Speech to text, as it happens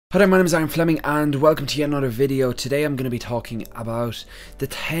Hi there, my name is Aaron Fleming and welcome to yet another video. Today I'm going to be talking about the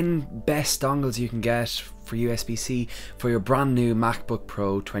 10 best dongles you can get for USB C for your brand new MacBook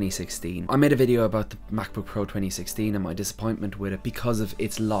Pro 2016. I made a video about the MacBook Pro 2016 and my disappointment with it because of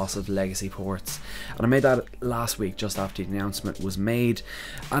its loss of legacy ports. And I made that last week just after the announcement was made.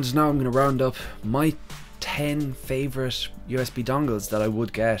 And now I'm going to round up my 10 favourite USB dongles that I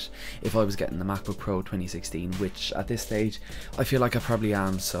would get if I was getting the MacBook Pro 2016, which at this stage I feel like I probably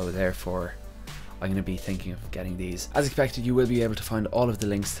am, so therefore I'm going to be thinking of getting these. As expected, you will be able to find all of the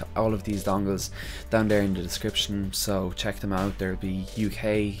links to all of these dongles down there in the description, so check them out. There will be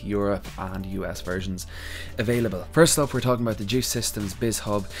UK, Europe and US versions available. First up, we're talking about the Juice Systems Biz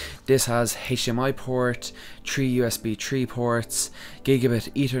Hub. This has HDMI port, 3 USB 3 ports,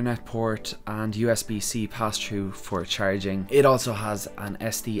 gigabit Ethernet port and USB C pass-through for charging. It also has an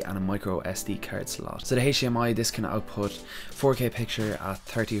SD and a micro SD card slot. So the HDMI, this can output 4K picture at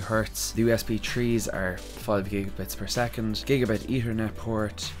 30 Hz. The USB 3 are 5 gigabits per second, gigabit Ethernet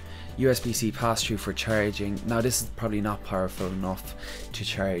port, USB C pass-through for charging. Now this is probably not powerful enough to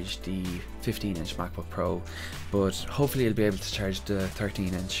charge the 15-inch MacBook Pro, but hopefully it'll be able to charge the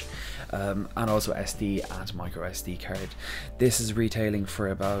 13-inch. And also SD and micro SD card. This is retailing for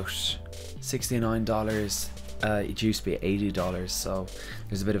about $69. It used to be $80, so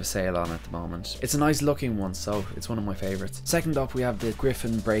there's a bit of a sale on it at the moment. It's a nice looking one, so it's one of my favorites. Second up, we have the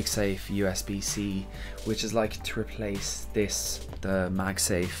Griffin Breaksafe USB C, which is like to replace this, the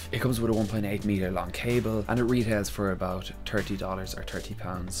MagSafe. It comes with a 1.8 meter long cable and it retails for about $30 or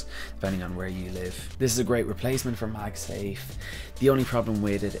 £30 depending on where you live. This is a great replacement for MagSafe. The only problem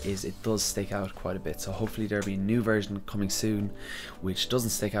with it is it does stick out quite a bit, so hopefully there'll be a new version coming soon which doesn't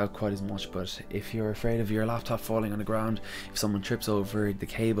stick out quite as much. But if you're afraid of your laptop falling on the ground, if someone trips over the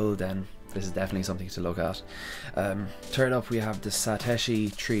cable, then this is definitely something to look at. Third up, we have the Satechi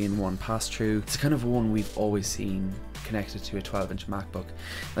 3-in-1 pass-through. It's kind of one we've always seen connected to a 12-inch MacBook.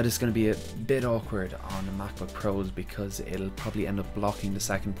 That is going to be a bit awkward on the MacBook Pros because it'll probably end up blocking the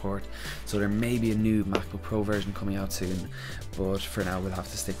second port, so there may be a new MacBook Pro version coming out soon, but for now we'll have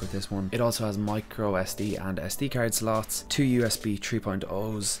to stick with this one. It also has micro SD and SD card slots, 2 USB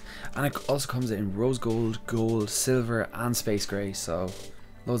 3.0s, and it also comes in rose gold, gold, silver and space grey, so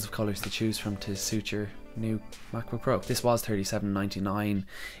loads of colours to choose from to suit your new MacBook Pro. This was $37.99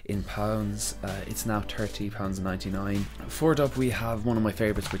 in pounds. It's now £30.99. Fourth up, we have one of my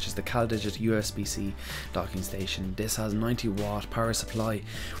favourites, which is the Caldigit USB C docking station. This has 90-watt power supply,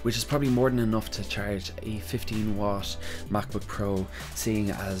 which is probably more than enough to charge a 15-watt MacBook Pro,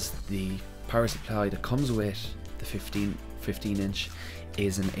 seeing as the power supply that comes with the 15-inch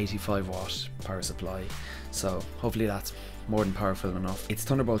is an 85-watt power supply, so hopefully that's more than powerful enough. It's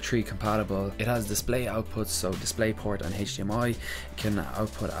Thunderbolt 3 compatible. It has display outputs, so DisplayPort and HDMI. It can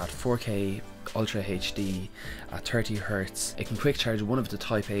output at 4K Ultra HD at 30 Hz. It can quick charge one of the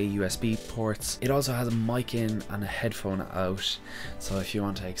Type A USB ports. It also has a mic in and a headphone out, so if you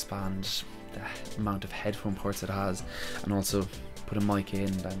want to expand the amount of headphone ports it has and also put a mic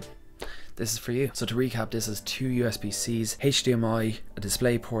in, then this is for you. So to recap, this is 2 USB Cs, HDMI, a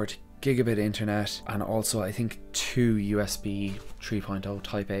DisplayPort, gigabit internet, and also I think 2 USB 3.0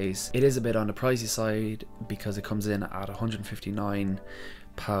 Type A's. It is a bit on the pricey side because it comes in at £159,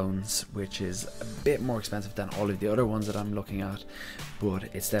 which is a bit more expensive than all of the other ones that I'm looking at, but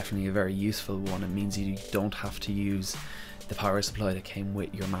it's definitely a very useful one. It means you don't have to use the power supply that came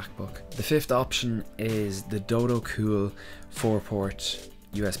with your MacBook. The fifth option is the Dodocool 4-port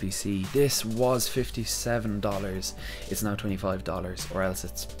USB C. This was $57, it's now $25, or else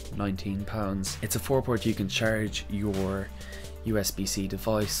it's £19. It's a 4-port. You can charge your USB C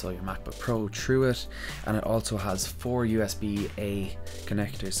device, so your MacBook Pro, through it, and it also has 4 USB A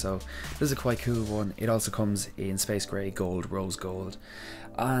connectors, so this is a quite cool one. It also comes in space grey, gold, rose gold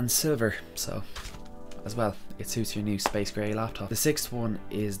and silver, so as well it suits your new space grey laptop. The sixth one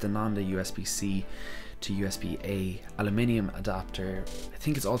is the Nonda USB C to USB A aluminium adapter. I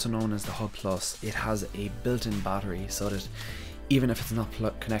think it's also known as the Hub Plus. It has a built-in battery, so that even if it's not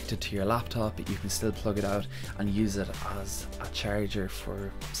connected to your laptop, you can still plug it out and use it as a charger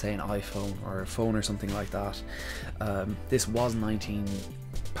for, say, an iPhone or a phone or something like that. This was £19,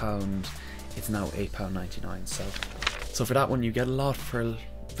 it's now £8.99, so for that one you get a lot for a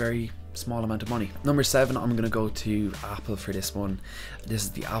very small amount of money. Number 7, I'm going to go to Apple for this one. This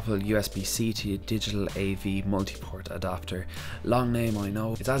is the Apple USB C to digital AV multiport adapter. Long name, I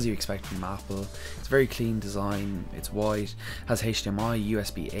know. It's as you expect from Apple. It's very clean design. It's white, has HDMI,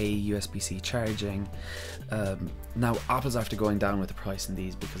 USB A, USB C charging. Now Apple's after going down with the price in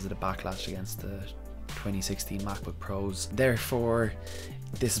these because of the backlash against the 2016 MacBook Pros. Therefore,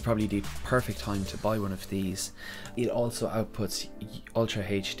 this is probably the perfect time to buy one of these. It also outputs Ultra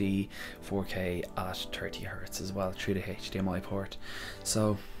HD 4K at 30 Hz as well through the HDMI port.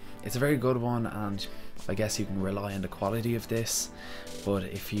 So it's a very good one, and I guess you can rely on the quality of this. But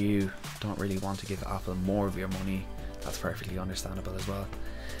if you don't really want to give Apple more of your money, that's perfectly understandable as well.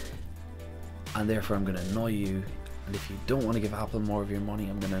 And therefore I'm going to annoy you. And if you don't want to give Apple more of your money,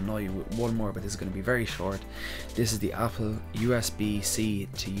 I'm going to annoy you with one more, but this is going to be very short. This is the Apple USB C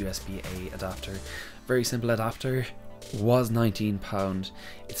to USB A adapter. Very simple adapter. Was £19.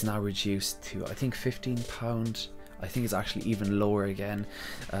 It's now reduced to, I think, £15. I think it's actually even lower again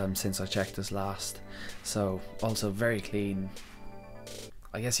since I checked this last. So also very clean.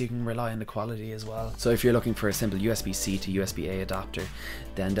 I guess you can rely on the quality as well. So if you're looking for a simple USB-C to USB-A adapter,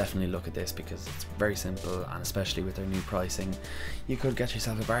 then definitely look at this, because it's very simple, and especially with their new pricing, you could get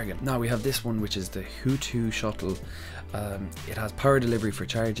yourself a bargain. Now we have this one, which is the Hootoo Shuttle. It has power delivery for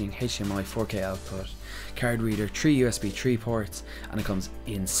charging, HDMI, 4K output, card reader, 3 USB 3 ports, and it comes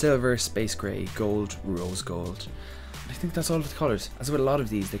in silver, space grey, gold, rose gold. I think that's all of the colours. As with a lot of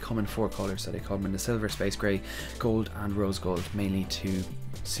these, they come in 4 colours, so they come in the silver, space grey, gold and rose gold, mainly to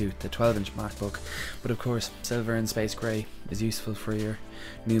suit the 12-inch MacBook. But of course, silver and space grey is useful for your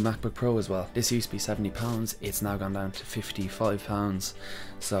new MacBook Pro as well. This used to be £70, it's now gone down to £55,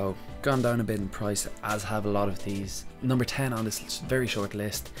 so gone down a bit in price, as have a lot of these. Number 10 on this very short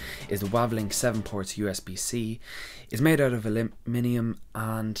list is the Wavlink 7 ports USB C. It's made out of aluminium,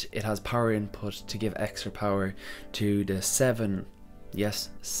 and it has power input to give extra power to the 7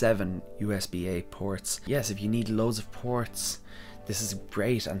 USB-A ports. Yes, if you need loads of ports, this is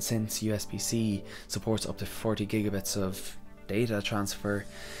great. And since USB-C supports up to 40 gigabits of data transfer,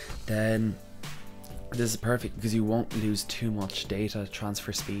 then this is perfect, because you won't lose too much data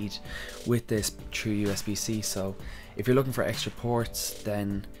transfer speed with this true USB-C. So if you're looking for extra ports,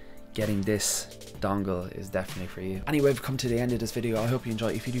 then getting this dongle is definitely for you. Anyway, we've come to the end of this video. I hope you enjoy.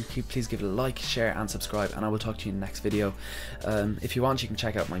 If you do, please give it a like, share and subscribe, and I will talk to you in the next video. If you want, you can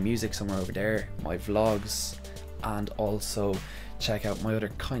check out my music somewhere over there, my vlogs, and also check out my other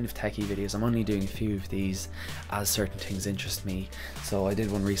kind of techie videos. I'm only doing a few of these as certain things interest me. So I did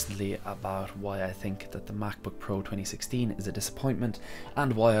one recently about why I think that the MacBook Pro 2016 is a disappointment,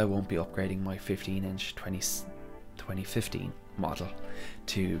 and why I won't be upgrading my 15-inch 2015 model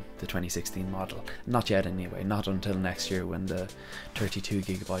to the 2016 model. Not yet anyway, not until next year when the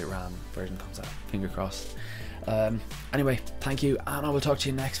 32GB RAM version comes out, finger crossed. Anyway, thank you, and I will talk to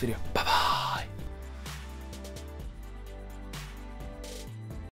you in the next video. Bye bye.